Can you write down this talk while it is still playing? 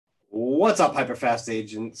What's up, Hyperfast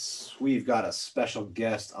agents? We've got a special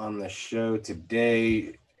guest on the show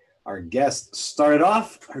today. Our guest started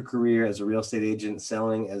off her career as a real estate agent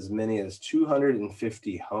selling as many as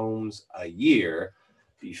 250 homes a year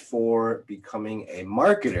before becoming a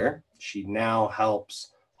marketer. She now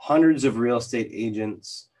helps hundreds of real estate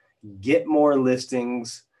agents get more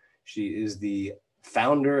listings. She is the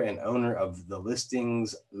founder and owner of the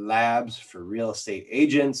Listings Labs for real estate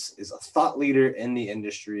agents, is a thought leader in the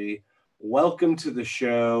industry. Welcome to the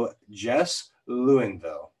show, Jess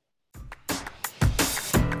Lenouvel.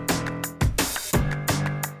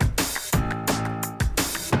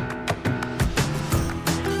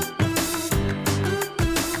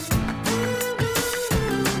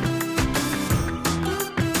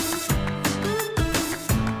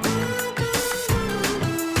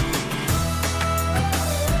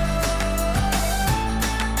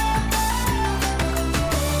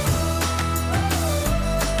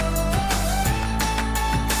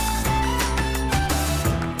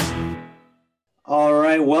 All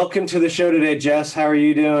right, welcome to the show today, Jess. How are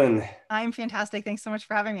you doing? I'm fantastic. Thanks so much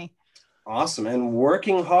for having me. Awesome, and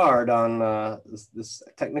working hard on this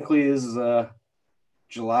technically is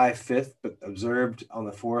July 5th, but observed on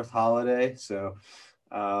the 4th holiday. So,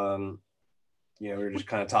 we're just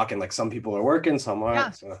kind of talking like some people are working, some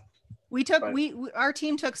aren't. Yeah. So. Our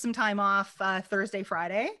team took some time off Thursday,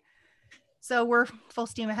 Friday. So we're full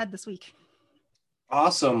steam ahead this week.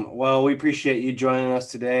 Awesome. Well, we appreciate you joining us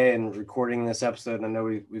today and recording this episode. I know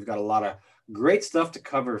we've got a lot of great stuff to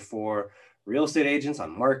cover for real estate agents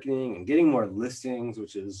on marketing and getting more listings,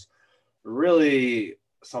 which is really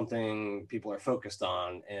something people are focused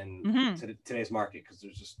on in today's market because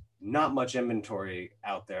there's just not much inventory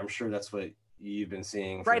out there. I'm sure that's what you've been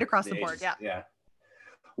seeing right across the board. Yeah.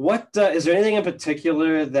 What is there anything in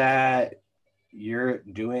particular that you're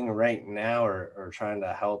doing right now or trying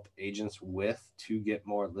to help agents with to get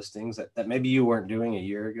more listings that maybe you weren't doing a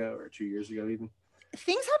year ago or 2 years ago even?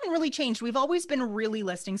 Things haven't really changed. We've always been really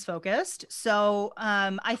listings focused. So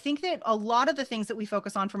I think that a lot of the things that we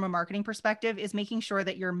focus on from a marketing perspective is making sure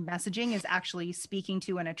that your messaging is actually speaking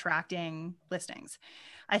to and attracting listings.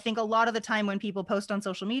 I think a lot of the time when people post on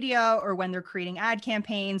social media or when they're creating ad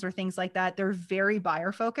campaigns or things like that, they're very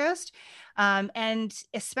buyer focused. And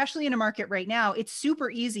especially in a market right now, it's super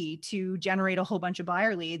easy to generate a whole bunch of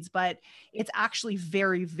buyer leads, but it's actually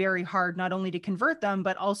very, very hard not only to convert them,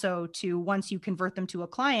 but also to, once you convert them to a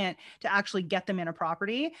client, to actually get them in a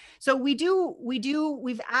property. So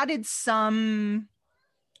we've added some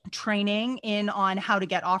training in on how to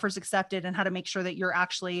get offers accepted and how to make sure that you're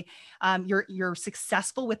actually you're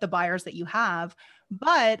successful with the buyers that you have.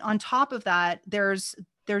 But on top of that, there's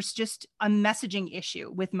just a messaging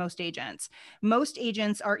issue with most agents. Most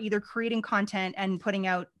agents are either creating content and putting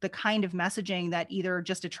out the kind of messaging that either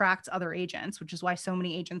just attracts other agents, which is why so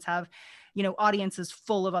many agents have, audiences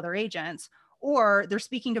full of other agents, or they're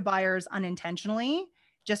speaking to buyers unintentionally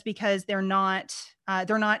just because they're not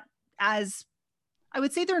as, I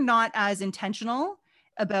would say they're not as intentional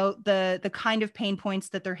about the kind of pain points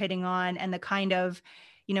that they're hitting on and the kind of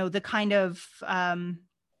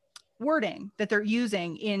wording that they're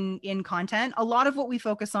using in content. A lot of what we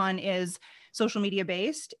focus on is social media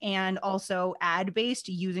based and also ad based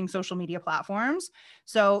using social media platforms.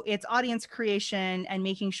 So it's audience creation and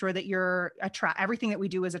making sure that everything that we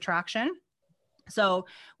do is attraction. So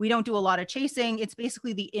we don't do a lot of chasing. It's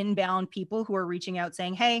basically the inbound people who are reaching out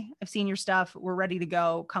saying, hey, I've seen your stuff. We're ready to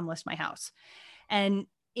go. Come list my house. And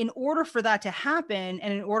in order for that to happen,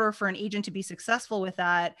 and in order for an agent to be successful with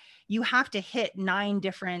that, you have to hit 9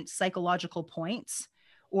 different psychological points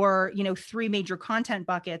or, 3 major content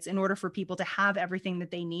buckets in order for people to have everything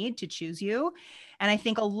that they need to choose you. And I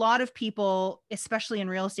think a lot of people, especially in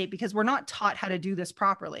real estate, because we're not taught how to do this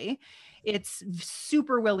properly, it's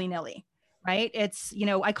super willy-nilly. Right? It's,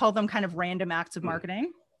 I call them kind of random acts of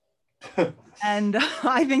marketing. And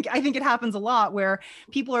I think it happens a lot where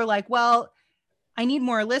people are like, well, I need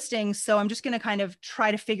more listings. So I'm just going to kind of try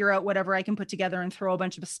to figure out whatever I can put together and throw a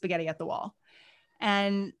bunch of spaghetti at the wall.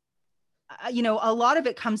 And, a lot of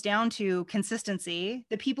it comes down to consistency.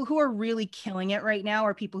 The people who are really killing it right now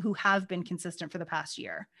are people who have been consistent for the past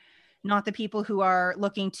year, not the people who are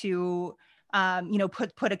looking to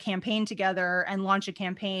put a campaign together and launch a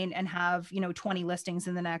campaign and have, 20 listings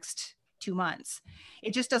in the next 2 months.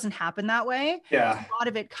 It just doesn't happen that way. Yeah. A lot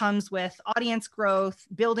of it comes with audience growth,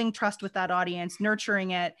 building trust with that audience,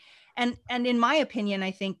 nurturing it. And in my opinion,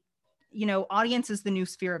 I think, audience is the new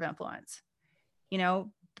sphere of influence.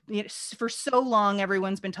 For so long,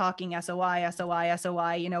 everyone's been talking SOI, SOI,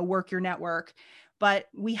 SOI, work your network. But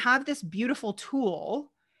we have this beautiful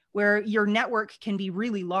tool where your network can be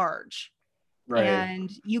really large. Right. And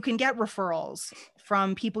you can get referrals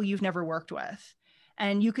from people you've never worked with.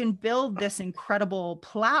 And you can build this incredible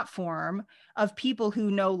platform of people who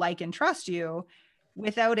know, like, and trust you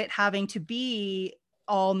without it having to be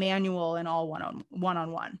all manual and all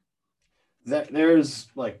one-on-one. There's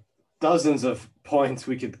like dozens of points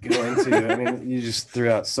we could go into. I mean, you just threw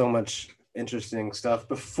out so much interesting stuff.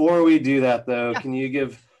 Before we do that, though, can you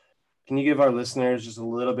give our listeners just a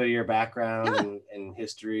little bit of your background and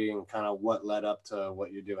history and kind of what led up to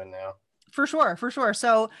what you're doing now? For sure.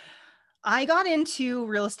 So I got into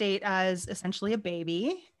real estate as essentially a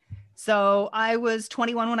baby. So I was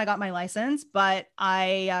 21 when I got my license, but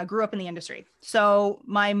I grew up in the industry. So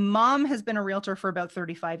my mom has been a realtor for about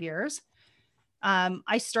 35 years.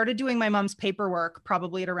 I started doing my mom's paperwork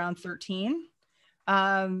probably at around 13.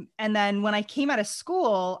 And then when I came out of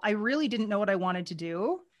school, I really didn't know what I wanted to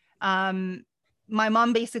do. My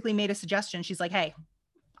mom basically made a suggestion. She's like, hey,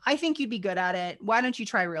 I think you'd be good at it. Why don't you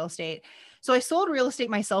try real estate? So I sold real estate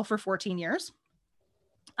myself for 14 years,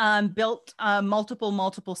 built a multiple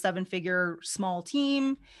 7-figure small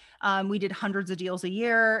team. We did hundreds of deals a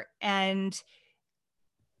year. And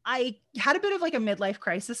I had a bit of like a midlife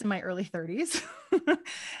crisis in my early 30s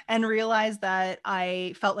and realized that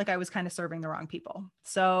I felt like I was kind of serving the wrong people.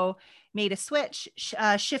 So made a switch,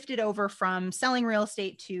 shifted over from selling real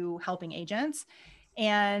estate to helping agents.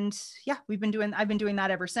 And yeah, I've been doing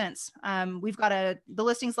that ever since. We've got the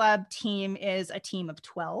Listings Lab team is a team of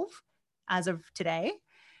 12 as of today.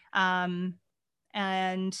 And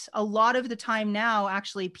a lot of the time now,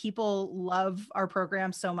 actually, people love our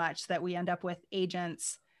program so much that we end up with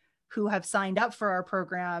agents who have signed up for our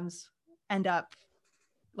programs end up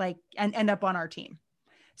on our team.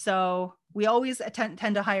 So we always tend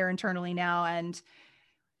to hire internally now. And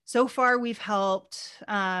so far we've helped,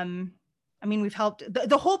 the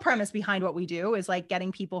whole premise behind what we do is like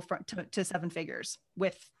getting people to 7 figures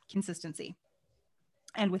with consistency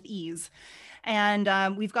and with ease.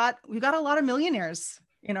 And we've got a lot of millionaires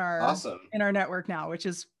in our network now, which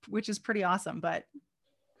is pretty awesome. But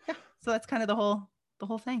yeah, so that's kind of the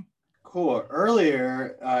whole thing. Cool.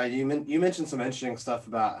 Earlier, you mentioned some interesting stuff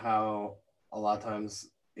about how a lot of times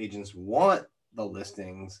agents want the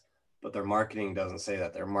listings, but their marketing doesn't say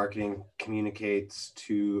that. Their marketing communicates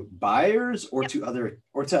to buyers or to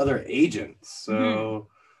other agents. So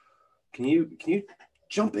can you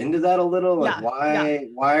jump into that a little? Like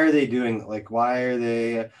why are they doing, like, why are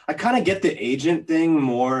they, I kind of get the agent thing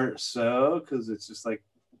more so because it's just like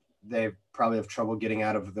they probably have trouble getting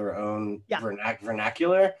out of their own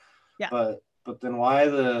vernacular. Yeah. But then why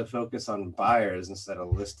the focus on buyers instead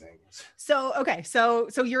of listings? So, okay. So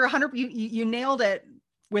you're 100, you nailed it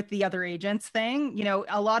with the other agents thing. You know,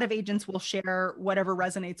 a lot of agents will share whatever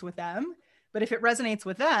resonates with them, but if it resonates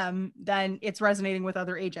with them, then it's resonating with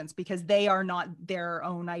other agents because they are not their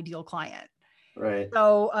own ideal client. Right.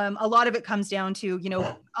 So a lot of it comes down to, you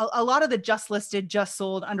know, a lot of the just listed, just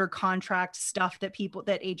sold, under contract stuff that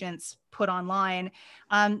agents put online.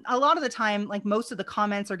 A lot of the time, like most of the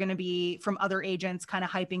comments are going to be from other agents kind of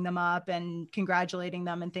hyping them up and congratulating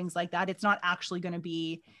them and things like that. It's not actually going to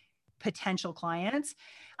be potential clients.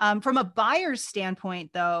 From a buyer's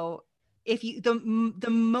standpoint, though, if you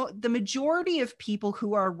the majority of people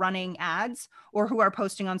who are running ads or who are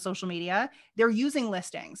posting on social media, they're using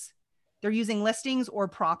listings. They're using listings or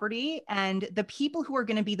property, and the people who are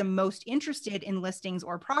going to be the most interested in listings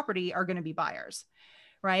or property are going to be buyers,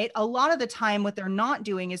 right? A lot of the time, what they're not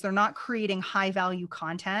doing is they're not creating high value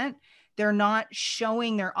content. They're not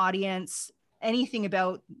showing their audience anything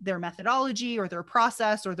about their methodology or their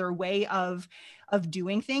process or their way of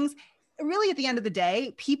doing things. Really, at the end of the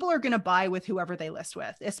day, people are going to buy with whoever they list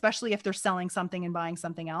with, especially if they're selling something and buying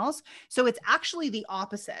something else. So it's actually the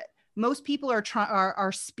opposite. Most people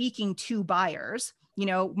are speaking to buyers, you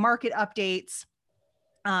know, market updates,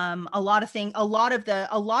 a lot of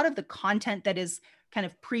the content that is kind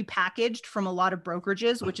of pre-packaged from a lot of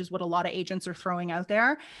brokerages, which is what a lot of agents are throwing out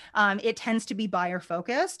there. It tends to be buyer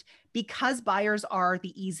focused because buyers are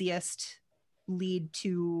the easiest lead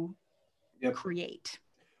to create.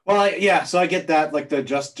 Well, so I get that. Like the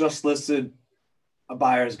just listed, a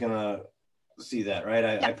buyer is gonna see that,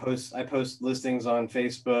 right? I post listings on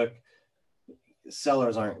Facebook.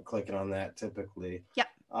 Sellers aren't clicking on that typically.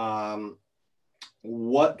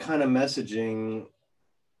 What kind of messaging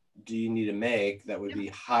do you need to make that would be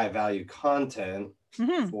high value content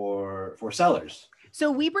for sellers?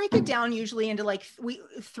 So we break it down usually into like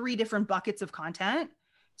 3 different buckets of content.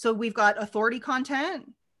 So we've got authority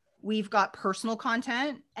content, we've got personal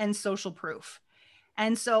content, and social proof.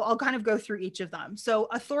 And so I'll kind of go through each of them. So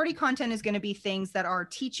authority content is going to be things that are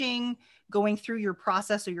teaching, going through your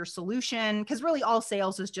process or your solution, because really all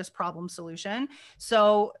sales is just problem solution.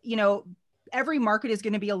 So, every market is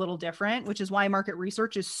going to be a little different, which is why market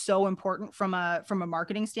research is so important from a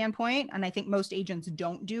marketing standpoint. And I think most agents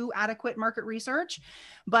don't do adequate market research,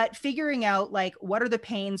 but figuring out like what are the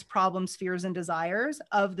pains, problems, fears, and desires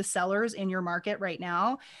of the sellers in your market right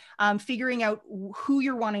now, figuring out who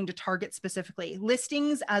you're wanting to target specifically.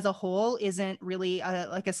 Listings as a whole isn't really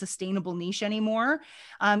like a sustainable niche anymore.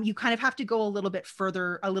 You kind of have to go a little bit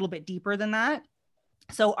further, a little bit deeper than that.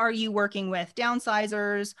 So are you working with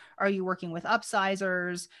downsizers? Are you working with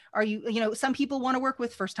upsizers? Are you, some people want to work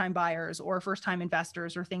with first-time buyers or first-time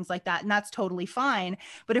investors or things like that. And that's totally fine.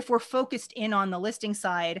 But if we're focused in on the listing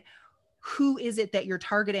side, who is it that you're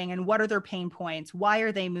targeting and what are their pain points? Why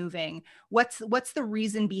are they moving? What's the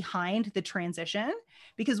reason behind the transition?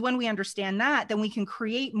 Because when we understand that, then we can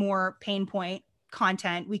create more pain point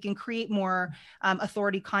content. We can create more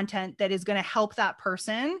authority content that is going to help that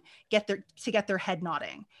person get their head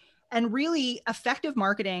nodding. And really effective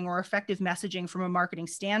marketing or effective messaging from a marketing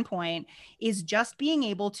standpoint is just being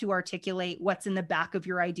able to articulate what's in the back of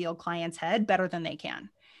your ideal client's head better than they can.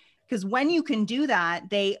 Because when you can do that,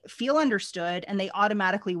 they feel understood and they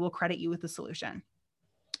automatically will credit you with the solution.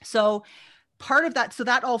 So part of that, so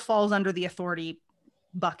that all falls under the authority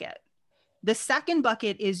bucket. The second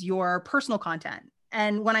bucket is your personal content.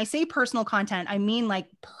 And when I say personal content, I mean like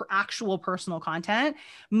actual personal content.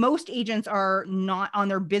 Most agents are not on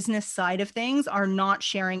their business side of things, are not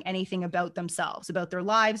sharing anything about themselves, about their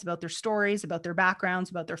lives, about their stories, about their backgrounds,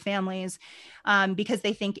 about their families, because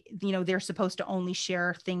they think, they're supposed to only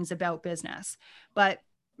share things about business. But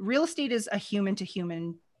real estate is a human to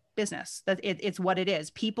human business. It's what it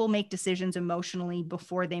is. People make decisions emotionally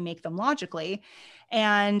before they make them logically.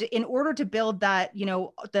 And in order to build that,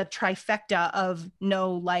 the trifecta of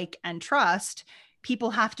know, like, and trust,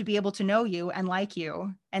 people have to be able to know you and like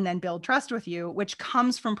you and then build trust with you, which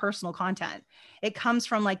comes from personal content. It comes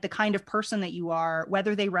from like the kind of person that you are,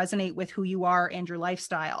 whether they resonate with who you are and your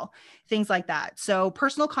lifestyle, things like that. So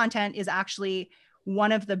personal content is actually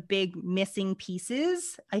one of the big missing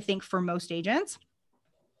pieces, I think, for most agents.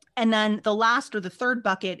 And then the last or the third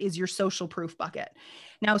bucket is your social proof bucket.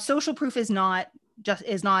 Now, social proof is not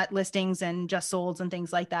listings and just solds and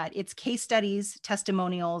things like that. It's case studies,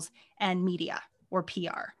 testimonials, and media or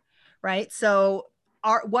PR, right? So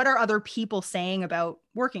what are other people saying about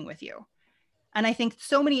working with you? And I think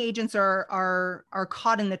so many agents are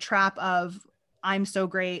caught in the trap of, I'm so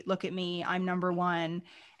great, look at me, I'm number one.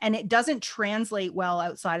 And it doesn't translate well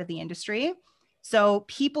outside of the industry. So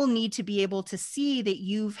people need to be able to see that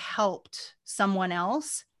you've helped someone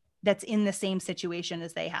else that's in the same situation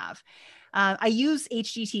as they have. I use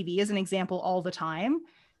HGTV as an example all the time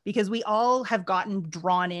because we all have gotten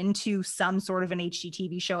drawn into some sort of an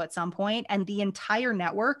HGTV show at some point, and the entire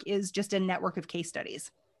network is just a network of case studies.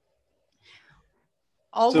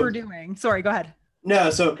 We're doing, sorry, go ahead. No,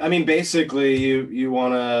 so I mean, basically you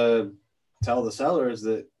want to tell the sellers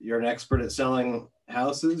that you're an expert at selling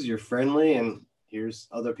houses, you're friendly, and here's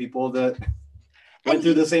other people that went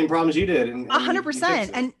through the same problems you did.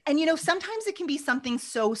 100%. And sometimes it can be something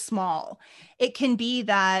so small. It can be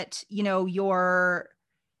that,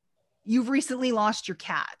 you've recently lost your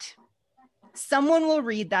cat. Someone will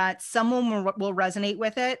read that, someone will resonate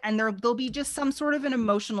with it, and there'll be just some sort of an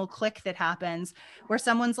emotional click that happens where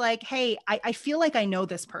someone's like, hey, I feel like I know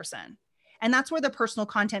this person. And that's where the personal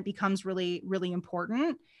content becomes really, really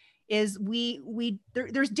important. Is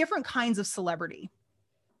there's different kinds of celebrity.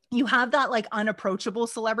 You have that like unapproachable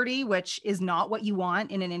celebrity, which is not what you want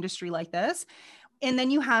in an industry like this. And then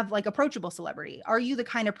you have like approachable celebrity. Are you the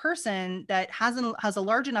kind of person that has a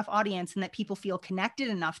large enough audience and that people feel connected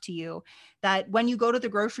enough to you that when you go to the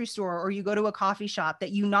grocery store or you go to a coffee shop,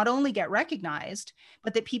 that you not only get recognized,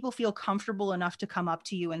 but that people feel comfortable enough to come up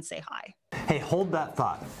to you and say hi? Hey, hold that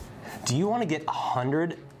thought. Do you want to get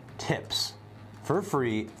 100 tips for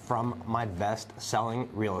free from my best-selling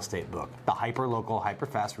real estate book, The Hyperlocal,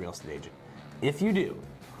 Hyperfast Real Estate Agent? If you do,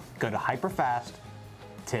 go to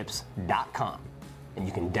hyperfasttips.com and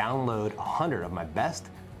you can download 100 of my best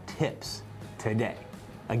tips today.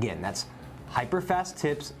 Again, that's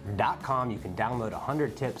hyperfasttips.com. You can download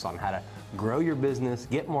 100 tips on how to grow your business,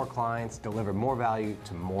 get more clients, deliver more value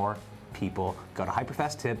to more people. Go to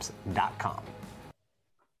hyperfasttips.com.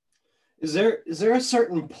 Is there a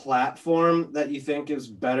certain platform that you think is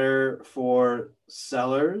better for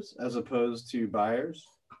sellers as opposed to buyers?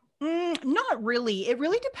 Not really. It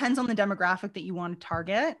really depends on the demographic that you want to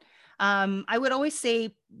target. I would always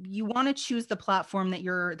say you want to choose the platform that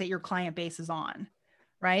your client base is on.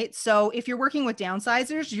 right? So if you're working with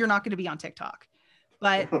downsizers, you're not going to be on TikTok.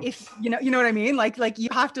 But if you know what I mean, like you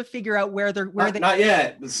have to figure out where they're not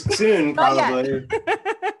yet, soon probably.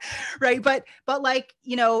 Right, but like,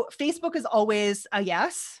 you know, Facebook is always a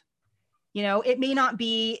yes. You know, it may not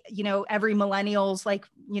be, you know, every millennial's like,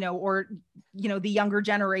 you know, or, you know, the younger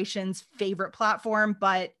generation's favorite platform,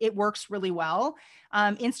 but it works really well.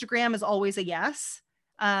 Instagram is always a yes.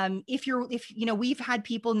 If you know, we've had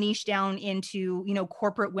people niche down into, you know,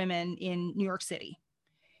 corporate women in New York City.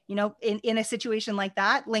 You know, in a situation like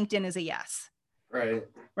that, LinkedIn is a yes. Right.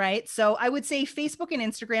 Right. So I would say Facebook and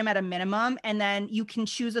Instagram at a minimum, and then you can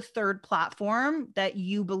choose a third platform that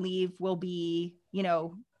you believe will be, you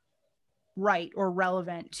know, right or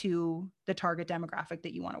relevant to the target demographic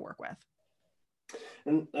that you want to work with.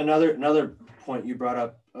 And another point you brought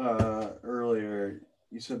up earlier,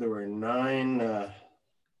 you said there were 9,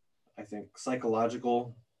 I think,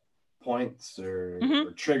 psychological points or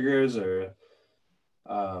triggers, or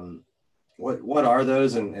what are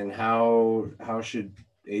those, and how should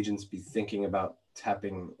agents be thinking about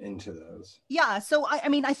tapping into those? Yeah. So I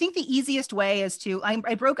mean, I think the easiest way is to, I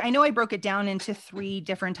know I broke it down into 3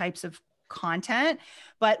 different types of content,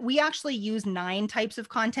 but we actually use 9 types of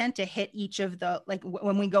content to hit each of the, like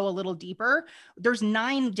when we go a little deeper, there's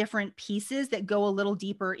 9 different pieces that go a little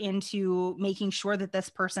deeper into making sure that this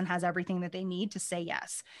person has everything that they need to say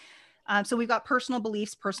yes. So we've got personal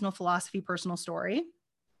beliefs, personal philosophy, personal story,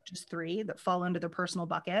 just 3 that fall under the personal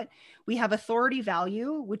bucket. We have authority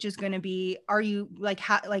value, which is going to be, are you like,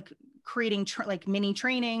 creating like mini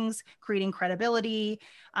trainings, creating credibility,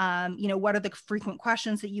 you know, what are the frequent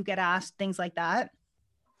questions that you get asked, things like that.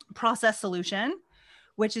 Process solution,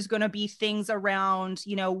 which is going to be things around,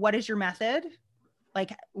 you know, what is your method?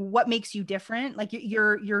 Like what makes you different? Like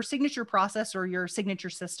your signature process or your signature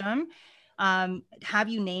system. Have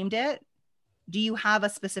you named it? Do you have a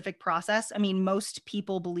specific process? I mean, most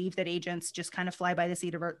people believe that agents just kind of fly by the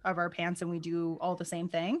seat of our pants and we do all the same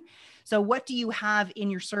thing. So what do you have in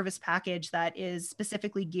your service package that is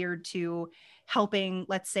specifically geared to helping,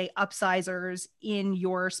 let's say, upsizers in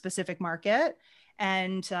your specific market,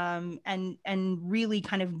 and really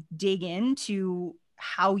kind of dig into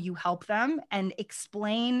how you help them and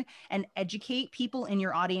explain and educate people in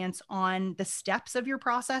your audience on the steps of your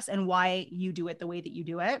process and why you do it the way that you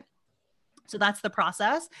do it. So that's the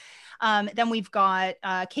process. Then we've got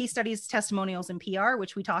case studies, testimonials, and PR,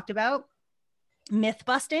 which we talked about. Myth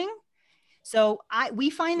busting. So we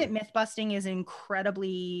find that myth busting is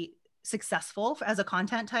incredibly successful as a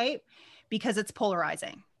content type because it's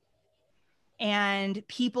polarizing. And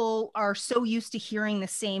people are so used to hearing the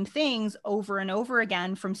same things over and over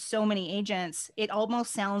again from so many agents. It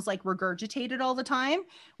almost sounds like regurgitated all the time,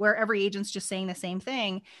 where every agent's just saying the same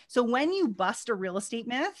thing. So when you bust a real estate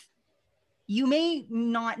myth, you may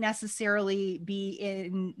not necessarily be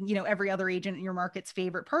in, you know, every other agent in your market's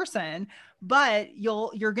favorite person, but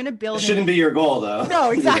you're going to build. It shouldn't be your goal though.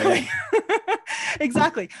 No, exactly.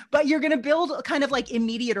 Exactly. But you're going to build kind of like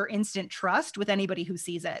immediate or instant trust with anybody who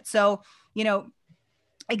sees it. So, you know,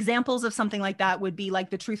 examples of something like that would be like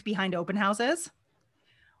the truth behind open houses,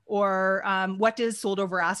 or what does sold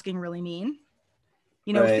over asking really mean?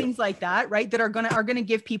 You know, things like that, right? That are going to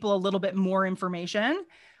give people a little bit more information.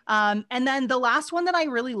 And then the last one that I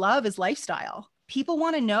really love is lifestyle. People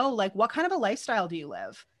want to know, like, what kind of a lifestyle do you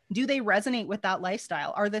live? Do they resonate with that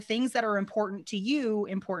lifestyle? Are the things that are important to you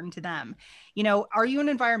important to them? You know, are you an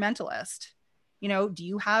environmentalist? You know, do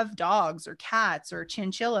you have dogs or cats or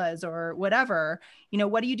chinchillas or whatever? You know,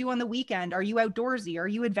 what do you do on the weekend? Are you outdoorsy? Are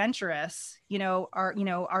you adventurous? You know,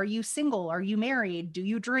 are you single? Are you married? Do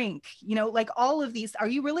you drink? You know, like all of these, are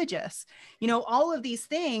you religious? You know, all of these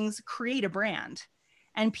things create a brand.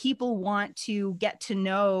 And people want to get to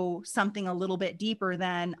know something a little bit deeper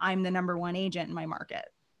than I'm the number one agent in my market.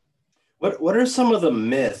 What are some of the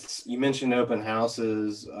myths? You mentioned open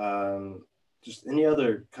houses, just any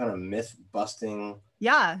other kind of myth busting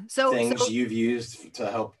things you've used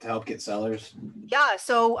to help get sellers? Yeah.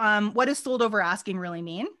 So what does sold over asking really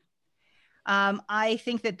mean? I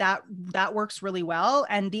think that works really well.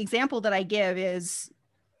 And the example that I give is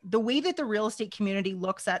the way that the real estate community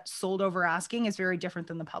looks at sold over asking is very different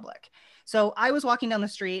than the public. So I was walking down the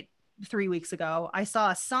street 3 weeks ago. I saw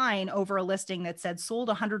a sign over a listing that said sold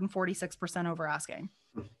 146% over asking.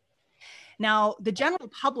 Now, the general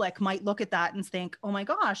public might look at that and think, oh my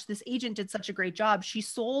gosh, this agent did such a great job. She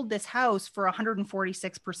sold this house for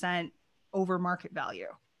 146% over market value,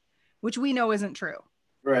 which we know isn't true.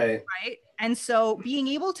 Right. And so being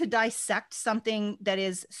able to dissect something that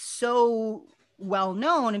is so well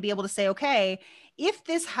known and be able to say, okay, if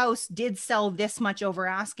this house did sell this much over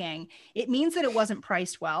asking, it means that it wasn't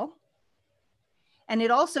priced well. And it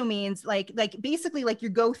also means like basically like you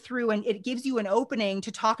go through and it gives you an opening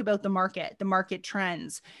to talk about the market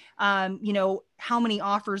trends, you know, how many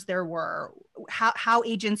offers there were, how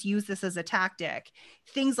agents use this as a tactic,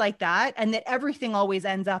 things like that. And that everything always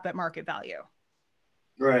ends up at market value.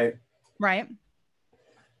 Right. Right.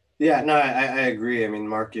 Yeah, no, I agree. I mean,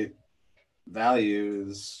 market value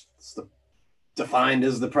is defined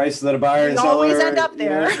as the price that a buyer and seller always end up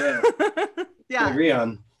there. Yeah. Agree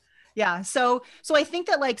on. Yeah. So I think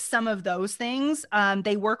that like some of those things,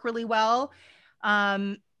 they work really well.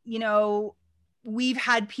 You know, we've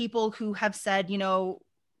had people who have said, you know,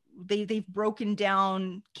 they've broken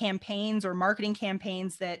down campaigns or marketing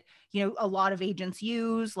campaigns that, you know, a lot of agents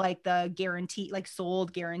use, like the guaranteed, like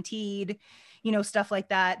sold guaranteed, you know, stuff like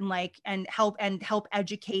that. And help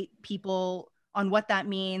educate people on what that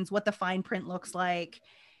means, what the fine print looks like,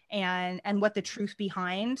 and what the truth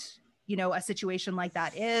behind, you know, a situation like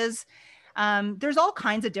that is. There's all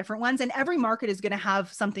kinds of different ones, and every market is going to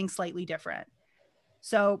have something slightly different.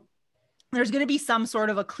 So there's going to be some sort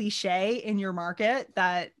of a cliche in your market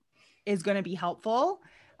that is going to be helpful.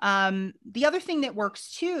 The other thing that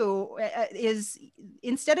works too is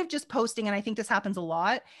instead of just posting, and I think this happens a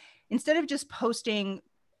lot, instead of just posting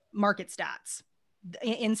market stats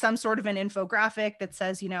in some sort of an infographic that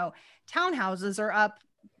says, you know, townhouses are up,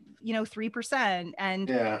 you know, 3%, and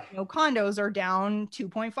you know, condos are down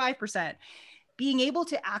 2.5%. Being able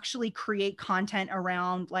to actually create content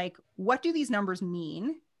around like, what do these numbers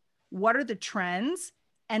mean? What are the trends?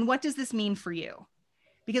 And what does this mean for you?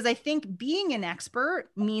 Because I think being an expert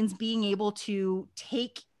means being able to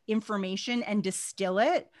take information and distill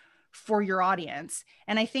it for your audience.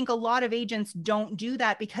 And I think a lot of agents don't do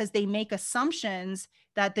that because they make assumptions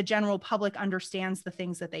that the general public understands the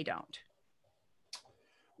things that they don't.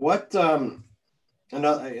 What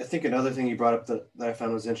I think another thing you brought up that I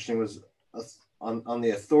found was interesting was on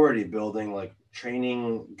the authority building, like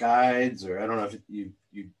training guides, or I don't know if you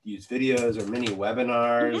use videos or mini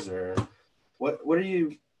webinars, or what do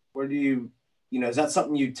you you know, is that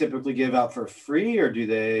something you typically give out for free, or do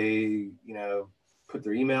they, you know, put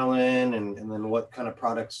their email in, and then what kind of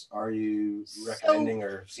products are you recommending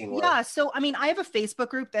or seeing work? Yeah, so I mean, I have a Facebook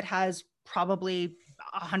group that has probably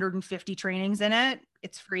 150 trainings in it.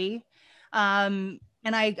 It's free.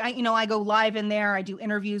 And I, you know, I go live in there. I do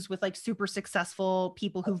interviews with like super successful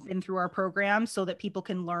people who've been through our program so that people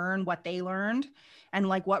can learn what they learned and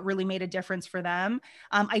like what really made a difference for them.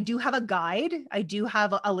 I do have a guide. I do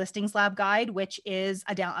have a listings lab guide, which is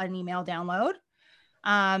an email download.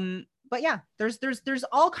 But yeah, there's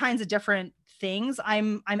all kinds of different things.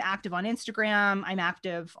 I'm active on Instagram. I'm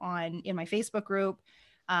active in my Facebook group.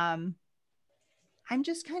 I'm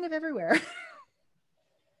just kind of everywhere.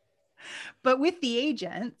 But with the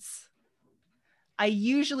agents, I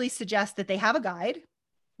usually suggest that they have a guide,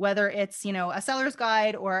 whether it's, you know, a seller's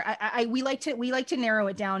guide, or we like to narrow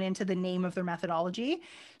it down into the name of their methodology.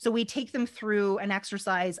 So we take them through an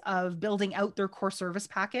exercise of building out their core service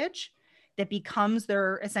package that becomes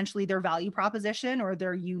essentially their value proposition or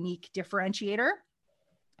their unique differentiator.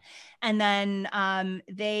 And then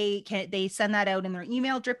they send that out in their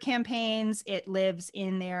email drip campaigns. It lives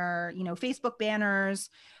in their, you know, Facebook banners.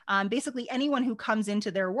 Basically, anyone who comes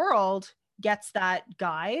into their world gets that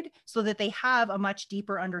guide so that they have a much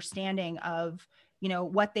deeper understanding of, you know,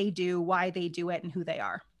 what they do, why they do it, and who they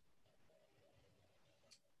are.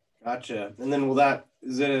 Gotcha. And then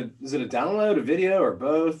is it a download, a video, or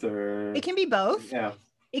both, or? It can be both. Yeah.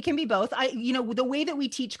 It can be both. You know, the way that we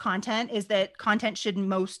teach content is that content should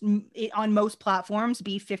on most platforms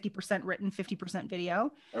be 50% written, 50%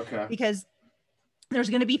 video. Okay. Because there's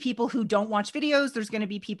going to be people who don't watch videos. There's going to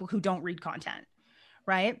be people who don't read content,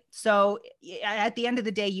 right? So at the end of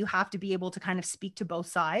the day, you have to be able to kind of speak to both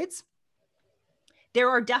sides. There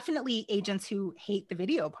are definitely agents who hate the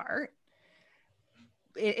video part.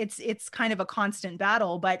 It's kind of a constant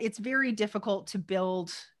battle, but it's very difficult to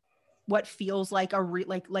build what feels like a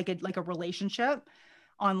relationship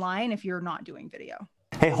online if you're not doing video.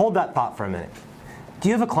 Hey, hold that thought for a minute. Do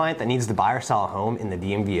you have a client that needs to buy or sell a home in the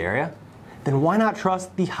DMV area? Then why not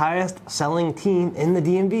trust the highest selling team in the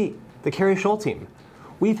DMV, the Carrie Scholl team?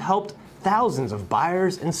 We've helped thousands of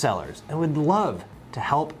buyers and sellers and would love to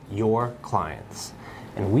help your clients.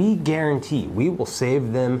 And we guarantee we will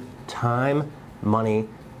save them time, money,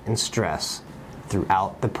 and stress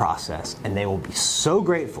throughout the process. And they will be so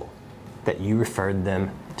grateful that you referred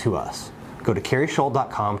them to us. Go to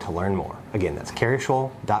carriescholl.com to learn more. Again, that's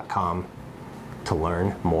carriescholl.com to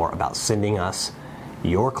learn more about sending us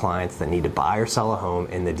your clients that need to buy or sell a home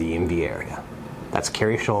in the DMV area. That's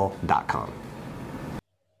carryscholl.com.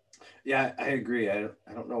 Yeah, I agree. I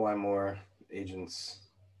don't know why more agents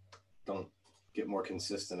don't get more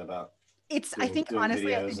consistent about I think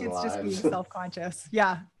honestly, I think it's just being self-conscious.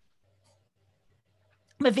 Yeah.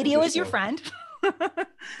 But video is your friend.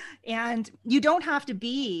 And you don't have to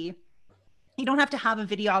have a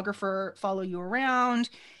videographer follow you around.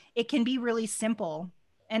 It can be really simple.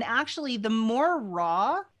 And actually, the more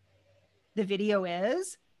raw the video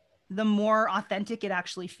is, the more authentic it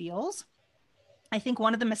actually feels. I think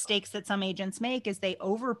one of the mistakes that some agents make is they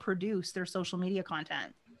overproduce their social media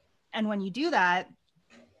content. And when you do that,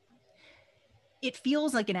 it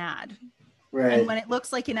feels like an ad. Right. And when it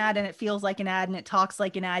looks like an ad and it feels like an ad and it talks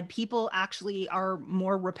like an ad, people actually are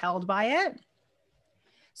more repelled by it.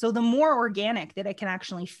 So the more organic that it can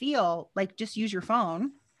actually feel, like just use your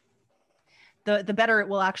phone, the better it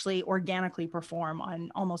will actually organically perform on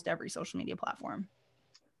almost every social media platform.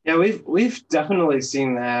 Yeah, we've definitely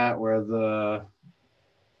seen that where the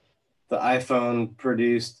iPhone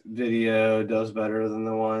produced video does better than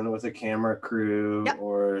the one with a camera crew. Yep.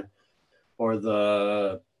 or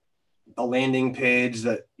the landing page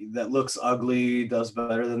that looks ugly does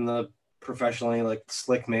better than the professionally like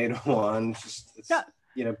slick made one.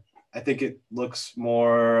 I think it looks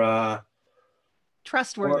more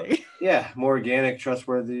trustworthy. More organic,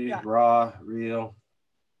 trustworthy, raw, real.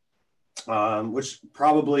 Which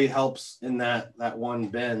probably helps in that one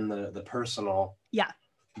bend, the personal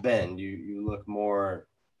bend. You look more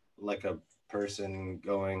like a person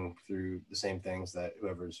going through the same things that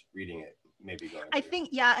whoever's reading it may be going through.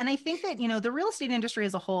 And I think that, the real estate industry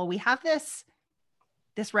as a whole, we have this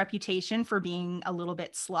reputation for being a little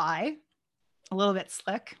bit sly, a little bit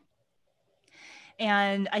slick.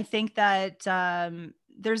 And I think that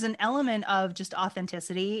there's an element of just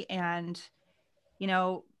authenticity and,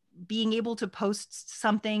 being able to post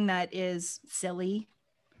something that is silly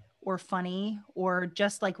or funny or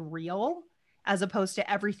just like real, as opposed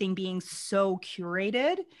to everything being so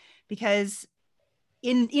curated. Because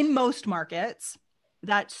in most markets,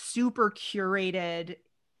 that super curated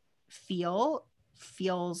feels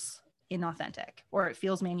inauthentic, or it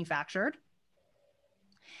feels manufactured.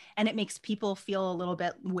 And it makes people feel a little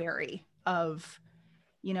bit wary of,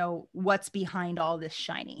 what's behind all this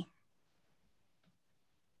shiny.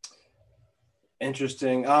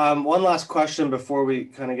 Interesting. One last question before we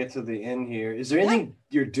kind of get to the end here. Is there anything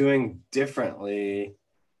you're doing differently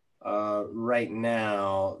right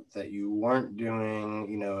now that you weren't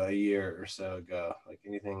doing, a year or so ago? Like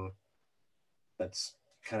anything that's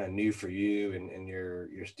kind of new for you and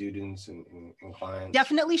your students and clients?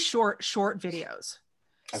 Definitely short videos.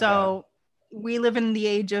 Okay. So we live in the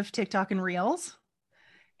age of TikTok and Reels.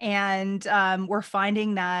 And we're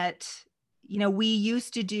finding that, we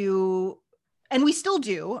used to do, and we still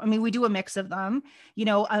do, we do a mix of them,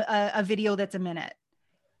 a video that's a minute.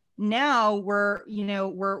 Now we're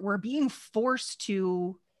being forced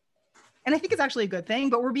to, and I think it's actually a good thing,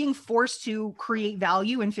 but we're being forced to create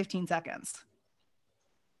value in 15 seconds.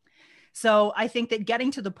 So I think that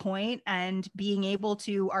getting to the point and being able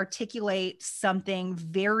to articulate something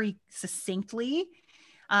very succinctly,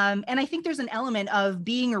 and I think there's an element of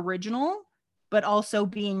being original, but also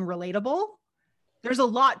being relatable. There's a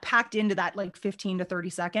lot packed into that, like 15 to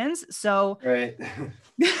 30 seconds. So right.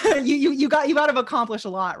 you got to accomplish a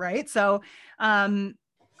lot, right? So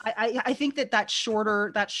I think that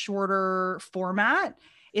shorter format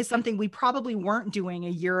is something we probably weren't doing a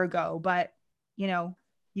year ago, but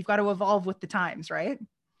you've got to evolve with the times, right?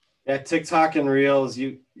 Yeah, TikTok and Reels,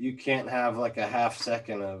 you can't have like a half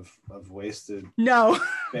second of wasted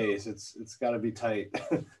space. It's got to be tight.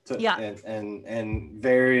 And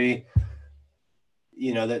very,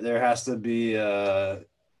 that there has to be a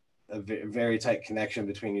very tight connection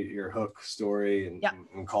between your hook story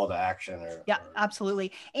and call to action.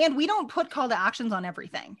 Absolutely. And we don't put call to actions on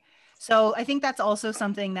everything. So I think that's also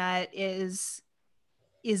something that is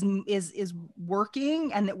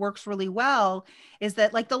working and that works really well, is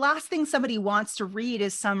that like the last thing somebody wants to read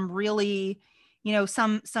is some really,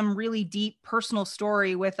 some really deep personal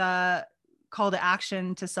story with a call to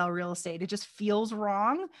action to sell real estate. It just feels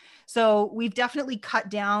wrong. So we've definitely cut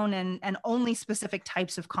down and only specific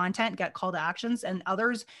types of content get call to actions and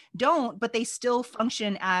others don't, but they still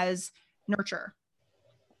function as nurture.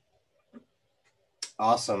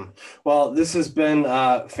 Awesome. Well, this has been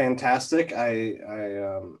fantastic. I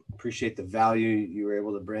appreciate the value you were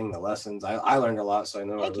able to bring, the lessons. I learned a lot, so I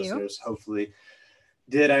know our listeners hopefully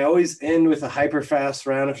did. I always end with a hyper fast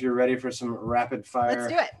round if you're ready for some rapid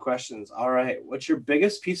fire questions. All right. What's your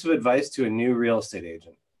biggest piece of advice to a new real estate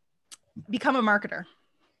agent? Become a marketer.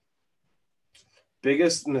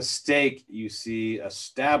 biggest mistake you see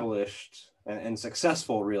established and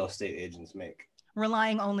successful real estate agents make?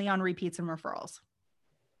 Relying only on repeats and referrals.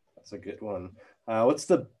 That's a good one. What's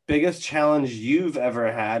the biggest challenge you've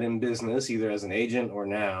ever had in business, either as an agent or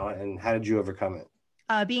now, and how did you overcome it?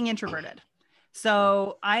 Being introverted.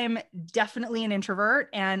 So I am definitely an introvert,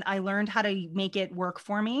 and I learned how to make it work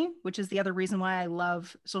for me, which is the other reason why I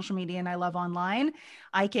love social media and I love online.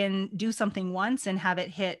 I can do something once and have it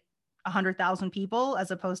hit 100,000 people,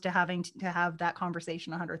 as opposed to having to have that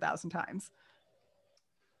conversation 100,000 times.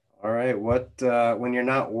 All right. What when you're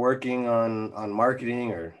not working on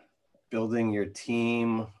marketing or building your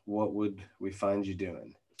team, what would we find you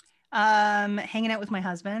doing? Hanging out with my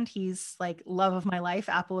husband. He's like love of my life,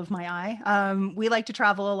 apple of my eye. We like to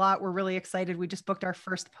travel a lot. We're really excited. We just booked our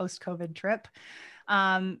first post-COVID trip.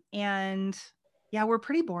 And yeah, we're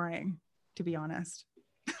pretty boring, to be honest.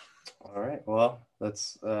 All right. Well,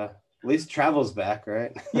 that's at least travel's back,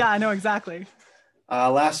 right? Yeah, I know exactly.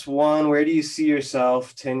 Last one. Where do you see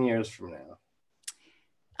yourself 10 years from now?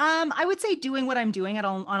 I would say doing what I'm doing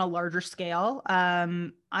on a larger scale.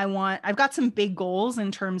 I've got some big goals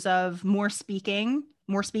in terms of more speaking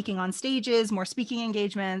on stages, more speaking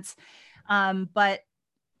engagements. But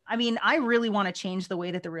I mean, I really want to change the way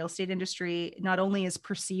that the real estate industry not only is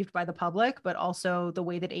perceived by the public, but also the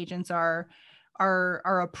way that agents are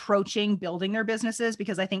approaching building their businesses,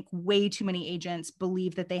 because I think way too many agents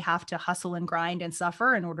believe that they have to hustle and grind and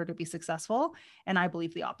suffer in order to be successful. And I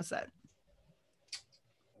believe the opposite.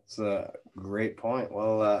 That's a great point.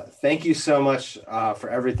 Well, thank you so much for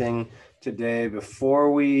everything today.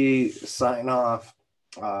 Before we sign off,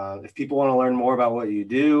 if people want to learn more about what you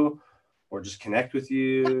do or just connect with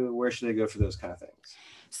you, where should they go for those kind of things?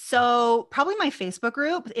 So probably my Facebook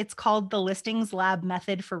group. It's called the Listings Lab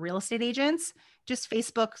Method for Real Estate Agents. Just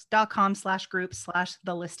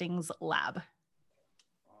facebook.com/group/the Listings Lab.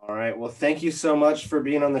 All right. Well, thank you so much for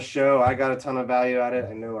being on the show. I got a ton of value out of it.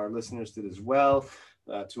 I know our listeners did as well.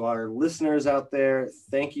 To our listeners out there,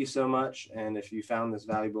 thank you so much. And if you found this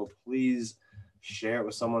valuable, please share it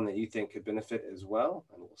with someone that you think could benefit as well.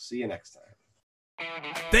 And we'll see you next time.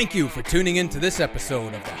 Thank you for tuning in to this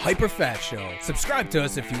episode of the Hyperfast Show. Subscribe to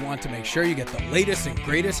us if you want to make sure you get the latest and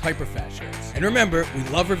greatest Hyperfast shows. And remember, we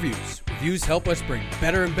love reviews. Reviews help us bring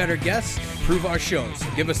better and better guests and improve our shows.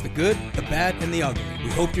 So give us the good, the bad, and the ugly. We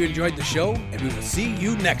hope you enjoyed the show, and we will see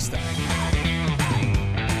you next time.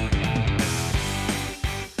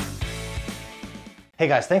 Hey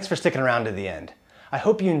guys, thanks for sticking around to the end. I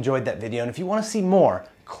hope you enjoyed that video, and if you want to see more,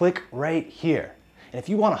 click right here. And if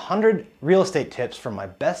you want 100 real estate tips from my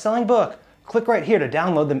best-selling book, click right here to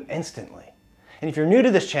download them instantly. And if you're new to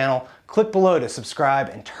this channel, click below to subscribe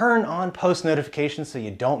and turn on post notifications so you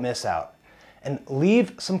don't miss out. And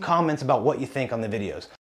leave some comments about what you think on the videos.